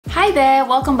Hi there,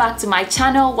 welcome back to my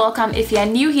channel. Welcome if you're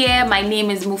new here. My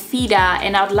name is Muphidaht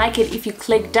and I would like it if you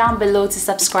click down below to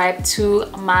subscribe to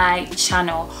my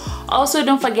channel. Also,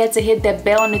 don't forget to hit the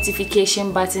bell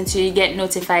notification button so you get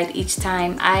notified each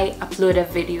time I upload a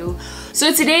video.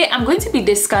 So today I'm going to be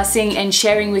discussing and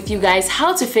sharing with you guys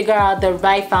how to figure out the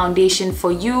right foundation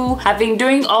for you. I've been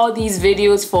doing all these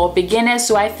videos for beginners,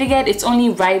 so I figured it's only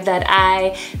right that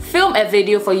I film a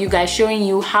video for you guys showing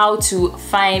you how to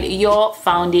find your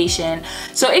foundation.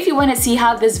 So if you want to see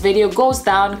how this video goes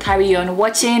down, carry on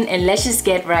watching and let's just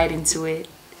get right into it.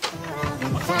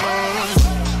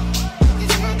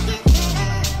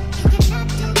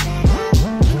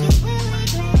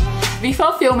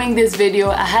 Before filming this video,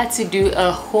 I had to do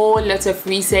a whole lot of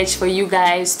research for you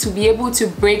guys to be able to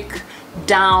break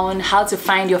down how to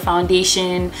find your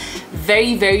foundation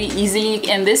very easily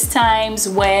in these times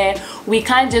where we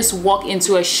can't just walk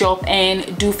into a shop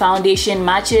and do foundation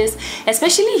matches.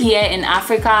 Especially here in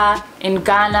Africa, in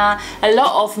Ghana, a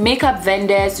lot of makeup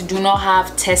vendors do not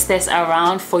have testers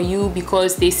around for you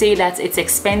because they say that it's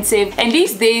expensive, and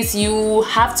these days you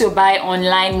have to buy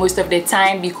online most of the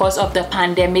time because of the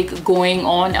pandemic going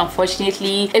on.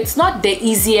 Unfortunately, it's not the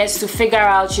easiest to figure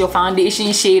out your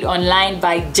foundation shade online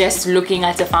by just looking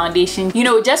at a foundation. You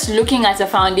know, just looking at a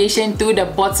foundation through the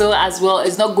bottle as well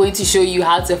is not going to show you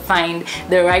how to find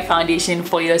the right foundation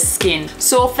for your skin.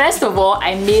 So first of all,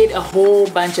 I made a whole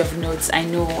bunch of notes. I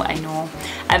know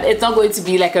it's not going to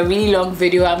be like a really long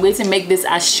video. I'm going to make this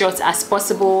as short as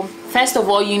possible. First of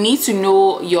all, you need to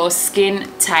know your skin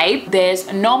type.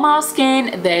 There's normal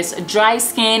skin, there's dry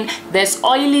skin, there's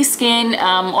oily skin,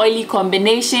 oily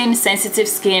combination, sensitive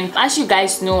skin. As you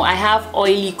guys know, I have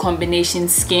oily combination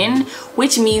skin,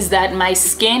 which means that my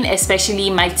skin, especially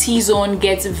my T-zone,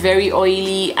 gets very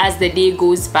oily as the day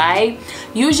goes by.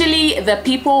 Usually the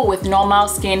people with normal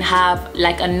skin have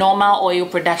like a normal oil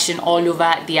production all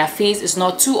over their face. It's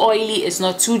not too oily, it's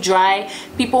not too dry.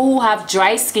 People who have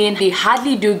dry skin, they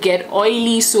hardly do get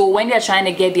oily, so when they're trying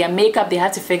to get their makeup, they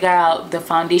have to figure out the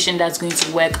foundation that's going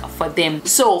to work for them.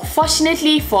 So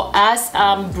fortunately for us,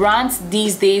 brands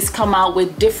these days come out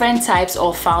with different types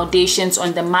of foundations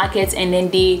on the market, and then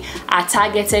they are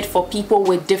targeted for people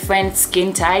with different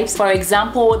skin types. For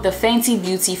example, the Fenty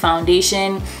Beauty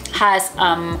foundation has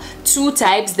two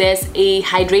types. There's a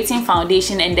hydrating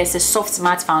foundation and there's a soft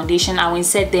matte foundation. I will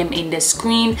insert them in the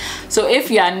screen. So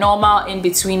if you are normal in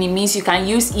between, it means you can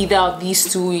use either of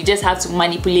these two. You just have to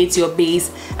manipulate your base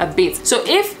a bit. So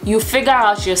if you figure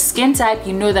out your skin type,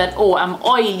 you know that, oh, I'm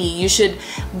oily, you should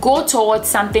go towards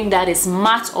something that is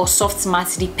matte or soft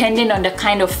matte depending on the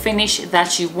kind of finish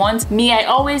that you want. Me, I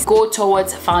always go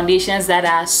towards foundations that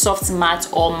are soft matte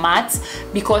or matte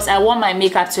because I want my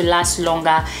makeup to last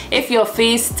longer. If your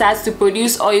face starts to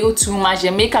produce oil too much,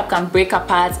 your makeup can break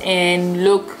apart and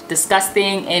look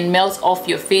disgusting and melt off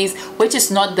your face, which is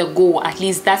not the goal. At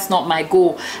least that's not my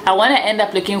goal. I want to end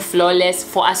up looking flawless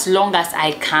for as long as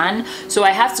I can, so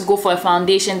I have to go for a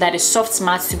foundation that is soft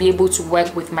matte to be able to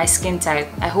work with my skin type.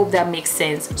 I hope that makes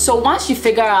sense. So once you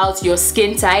figure out your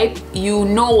skin type, you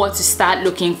know what to start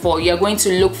looking for. You're going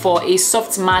to look for a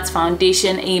soft matte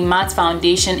foundation, a matte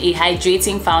foundation, a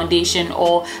hydrating foundation,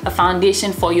 or a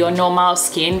foundation for your normal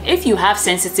skin. If you have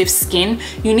sensitive skin,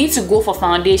 you need to go for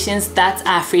foundations that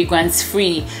are fragrance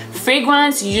free.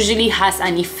 Fragrance usually has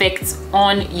an effect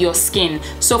on your skin.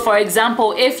 So for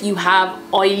example, if you have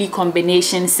oily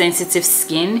combination sensitive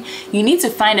skin, you need to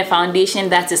find a foundation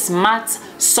that is matte,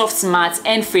 soft matte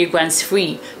and fragrance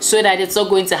free so that it's not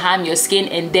going to harm your skin,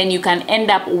 and then you can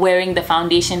end up wearing the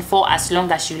foundation for as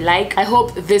long as you like. I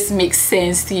hope this makes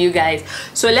sense to you guys.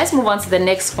 So let's move on to the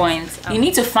next point. You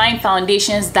need to find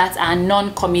foundations that are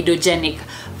non-comedogenic.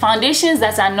 Foundations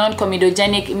that are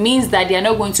non-comedogenic means that they are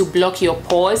not going to block your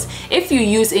pores. If you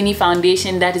use any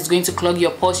foundation that is going to clog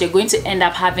your pores, you're going to end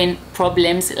up having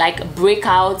problems like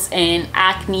breakouts and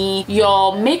acne.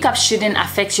 Your makeup shouldn't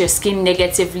affect your skin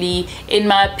negatively. In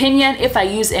my opinion, if I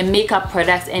use a makeup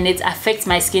product and it affects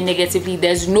my skin negatively,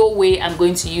 there's no way I'm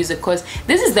going to use it because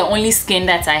this is the only skin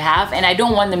that I have and I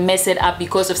don't want to mess it up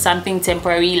because of something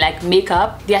temporary like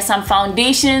makeup. There are some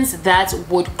foundations that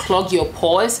would clog your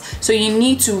pores, so you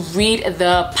need to read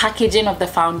the packaging of the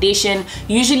foundation.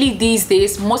 Usually these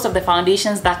days, most of the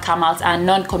foundations that come out are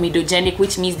non-comedogenic,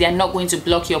 which means they are not going to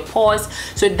block your pores.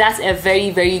 So that's a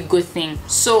very good thing.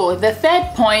 So the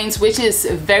third point, which is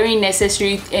very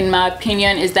necessary in my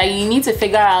opinion, is that you need to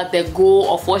figure out the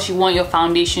goal of what you want your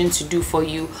foundation to do for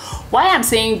you. Why I'm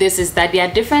saying this is that there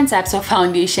are different types of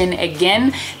foundation.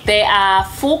 Again, there are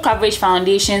full coverage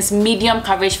foundations, medium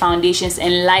coverage foundations,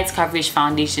 and light coverage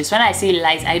foundations. When I say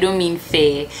light, I don't mean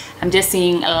fair, I'm just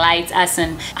saying light as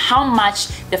in how much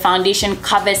the foundation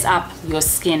covers up your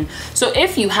skin. So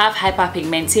if you have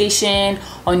hyperpigmentation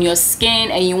on your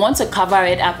skin and you want to cover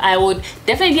it up, I would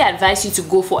definitely advise you to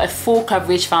go for a full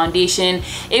coverage foundation.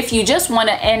 If you just want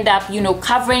to end up, you know,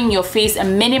 covering your face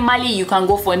minimally, you can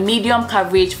go for a medium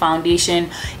coverage foundation.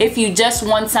 If you just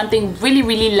want something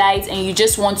really light and you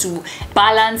just want to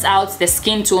balance out the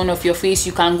skin tone of your face,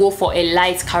 you can go for a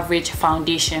light coverage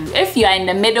foundation. If you are in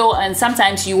the middle and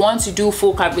sometimes you want to do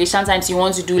full coverage, sometimes you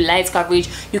want to do light coverage,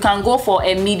 you can go for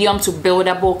a medium to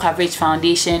buildable coverage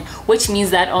foundation, which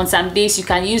means that on some days you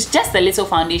can use just a little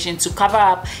foundation to cover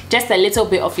up just a little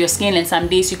bit of your skin, and some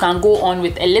days you can go on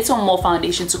with a little more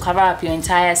foundation to cover up your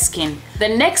entire skin. The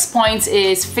next point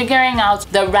is figuring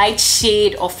out the right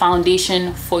shade of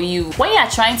foundation for you. When you are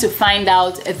trying to find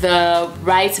out the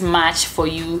right match for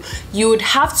you, you would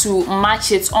have to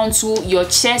match it onto your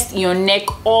chest, your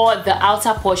neck, or the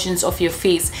outer portions of your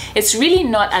face. It's really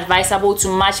not advisable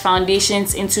to match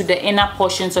foundations into the inner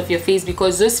portions of your face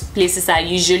because those places are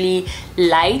usually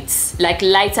light, like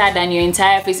lighter than your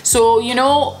entire face. So, you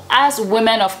know, as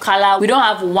women of color, we don't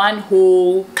have one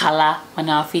whole color on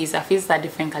our face. Our faces are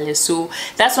different colors. So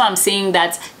that's why I'm saying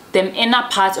that the inner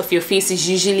part of your face is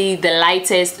usually the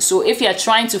lightest. So if you're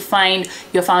trying to find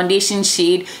your foundation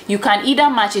shade, you can either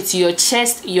match it to your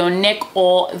chest, your neck,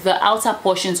 or the outer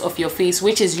portions of your face,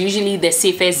 which is usually the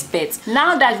safest bet.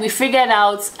 Now that we figured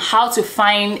out how to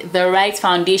find the right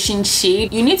foundation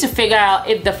shade, you need to figure out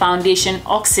if the foundation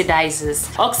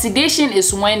oxidizes. Oxidation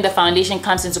is when the foundation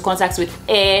comes into contact with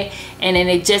air and then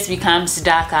it just becomes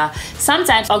darker.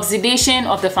 Sometimes oxidation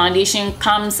of the foundation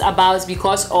comes about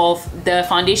because of the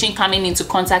foundation coming into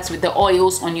contact with the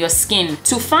oils on your skin.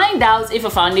 To find out if a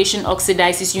foundation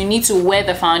oxidizes, you need to wear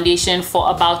the foundation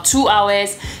for about 2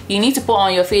 hours. You need to put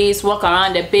on your face, walk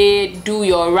around a bit, do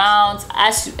your rounds,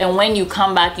 and when you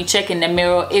come back, you check in the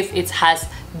mirror. If it has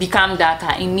become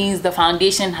darker, it means the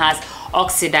foundation has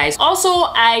oxidized. Also,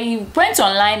 I went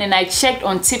online and I checked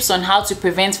on tips on how to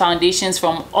prevent foundations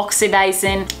from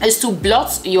oxidizing. Is to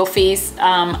blot your face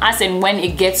as and when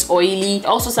it gets oily.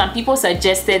 Also, some people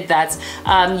suggested that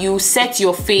you set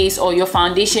your face or your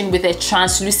foundation with a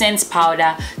translucent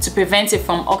powder to prevent it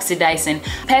from oxidizing.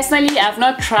 Personally, I've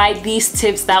not tried these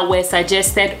tips that were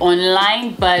suggested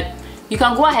online, but you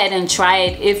can go ahead and try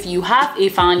it if you have a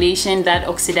foundation that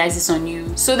oxidizes on you.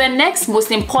 So the next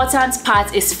most important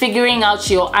part is figuring out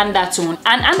your undertone.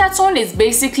 An undertone is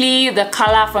basically the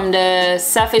color from the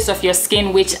surface of your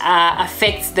skin which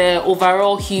affects the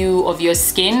overall hue of your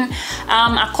skin.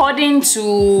 According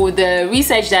to the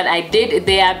research that I did,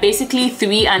 there are basically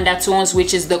 3 undertones,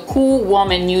 which is the cool,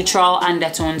 warm, and neutral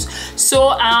undertones.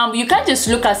 So you can't just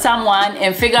look at someone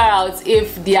and figure out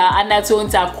if their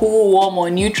undertones are cool, warm, or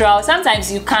neutral.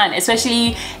 Sometimes you can,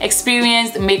 especially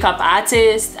experienced makeup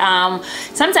artists.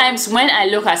 Sometimes when I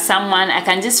look at someone, I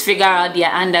can just figure out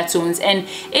their undertones, and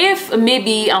if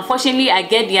maybe unfortunately I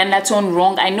get the undertone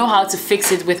wrong, I know how to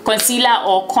fix it with concealer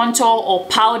or contour or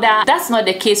powder. That's not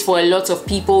the case for a lot of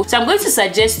people, so I'm going to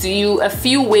suggest to you a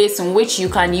few ways in which you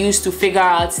can use to figure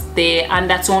out the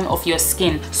undertone of your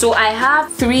skin. So I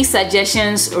have 3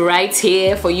 suggestions right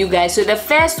here for you guys. So the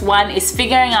first one is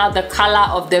figuring out the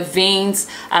color of the veins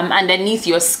underneath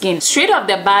your skin. Straight off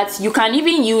the bat, you can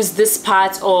even use this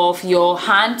part of your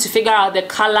hand to figure out the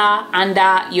color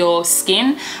under your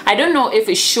skin. I don't know if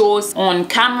it shows on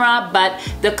camera, but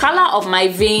the color of my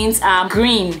veins are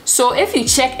green. So if you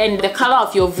check and the color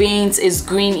of your veins is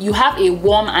green, you have a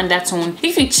warm undertone.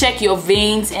 If you check your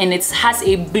veins and it has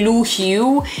a blue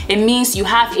hue, it means you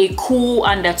have a cool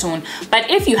undertone. But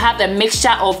if you have a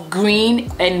mixture of green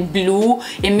and blue,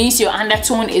 it means your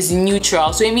undertone is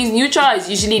neutral. So it means neutral is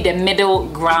usually the middle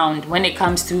ground when it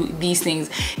comes to these things.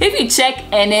 If you check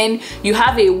and then you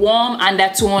have a warm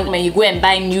undertone when you go and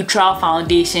buy neutral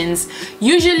foundations,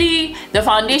 usually the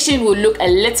foundation will look a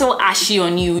little ashy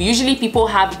on you. Usually people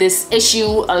have this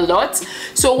issue a lot.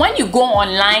 So when you go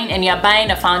online and you're buying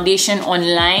a foundation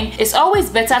online, it's always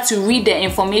better to read the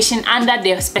information under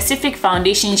the specific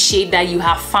foundation shade that you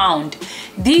have found.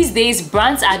 These days,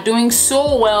 brands are doing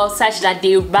so well such that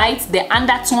they write the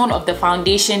undertone of the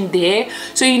foundation there.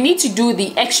 So you need to do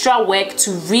the extra work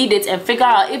to read it and figure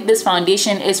out if this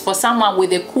foundation is for someone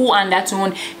with a cool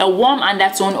undertone, a warm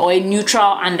undertone, or a neutral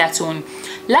undertone.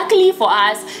 Luckily for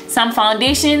us, some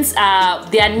foundations,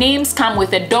 their names come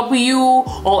with a W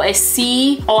or a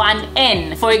C or an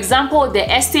N. For example, the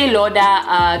Estee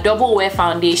Lauder Double Wear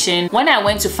Foundation, when I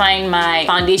went to find my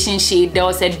foundation shade, there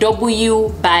was a W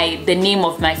by the name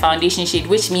of my foundation shade,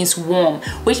 which means warm,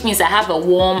 which means I have a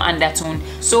warm undertone.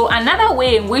 So another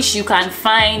way in which you can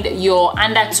find your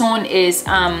undertone is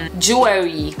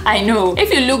jewelry. I know,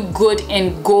 if you look good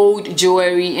in gold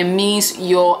jewelry, it means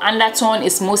your undertone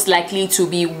is most likely to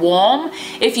be warm.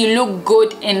 If you look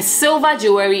good in silver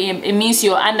jewelry, it means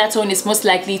your undertone is most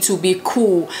likely to be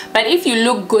cool. But if you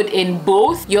look good in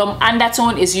both, your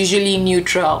undertone is usually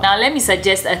neutral. Now let me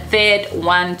suggest a third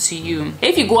one to you.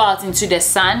 If you go out into the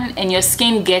sun and your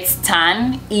skin gets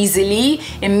tan easily,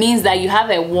 it means that you have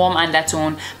a warm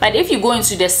undertone. But if you go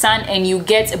into the sun and you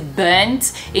get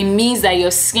burnt, it means that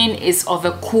your skin is of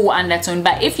a cool undertone.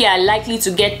 But if you are likely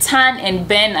to get tan and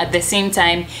burn at the same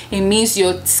time, it means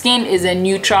your skin is a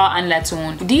neutral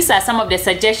undertone. These are some of the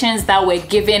suggestions that were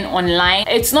given online.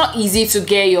 It's not easy to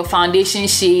get your foundation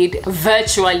shade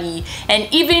virtually, and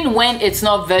even when it's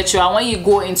not virtual, when you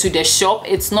go into the shop,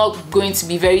 it's not going to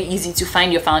be very easy to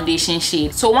find your foundation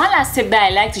shade. So one last tip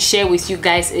that I like to share with you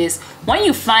guys is, when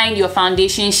you find your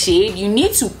foundation shade, you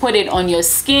need to put it on your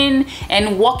skin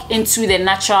and walk into the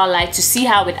natural light to see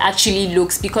how it actually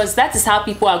looks, because that is how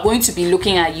people are going to be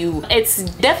looking at you. It's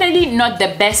definitely not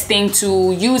the best thing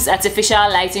to use artificial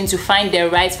lighting to find the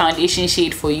right foundation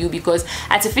shade for you, because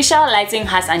artificial lighting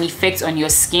has an effect on your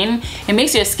skin. It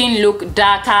makes your skin look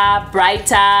darker,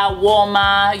 brighter,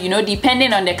 warmer, you know,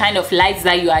 depending on the kind of lights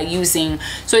that you are using.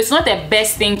 So it's not the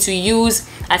best thing to use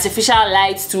artificial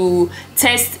lights to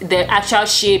test the actual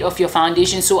shade of your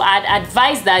foundation. So I'd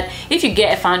advise that if you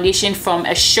get a foundation from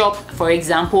a shop, for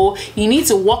example, you need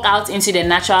to walk out into the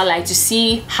natural light to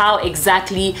see how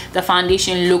exactly the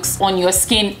foundation looks on your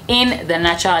skin in the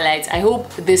natural light. I hope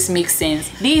this makes sense.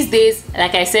 These days,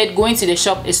 like I said, going to the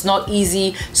shop is not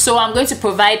easy, so I'm going to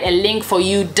provide a link for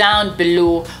you down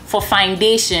below for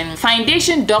foundation.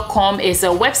 Foundation.com is a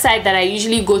website that I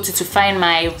usually go to find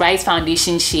my right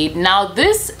foundation shade. Now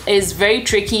this is very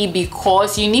tricky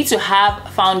because you need to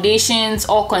have foundations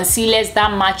or concealers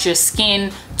that match your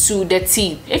skin to the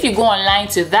T. If you go online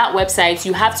to that website,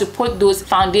 you have to put those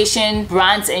foundation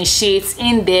brands and shades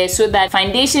in there, so that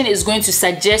foundation is going to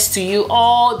suggest to you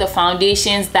all the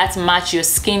foundations that match your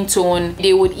skin tone.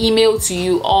 They would email to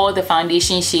you all the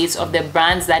foundation shades of the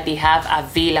brands that they have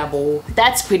available.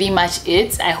 That's pretty much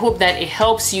it. I hope that it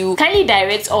helps you. Kindly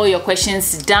direct all your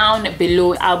questions down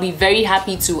below. I'll be very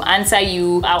happy to answer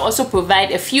you. I'll also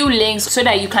provide a few links so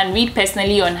that you can read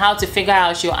personally on how to figure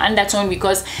out your undertone,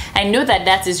 because I know that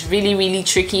that is really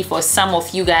tricky for some of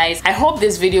you guys. I hope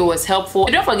this video was helpful.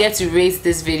 Don't forget to rate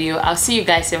this video. I'll see you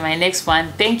guys in my next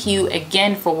one. Thank you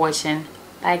again for watching.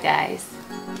 Bye guys.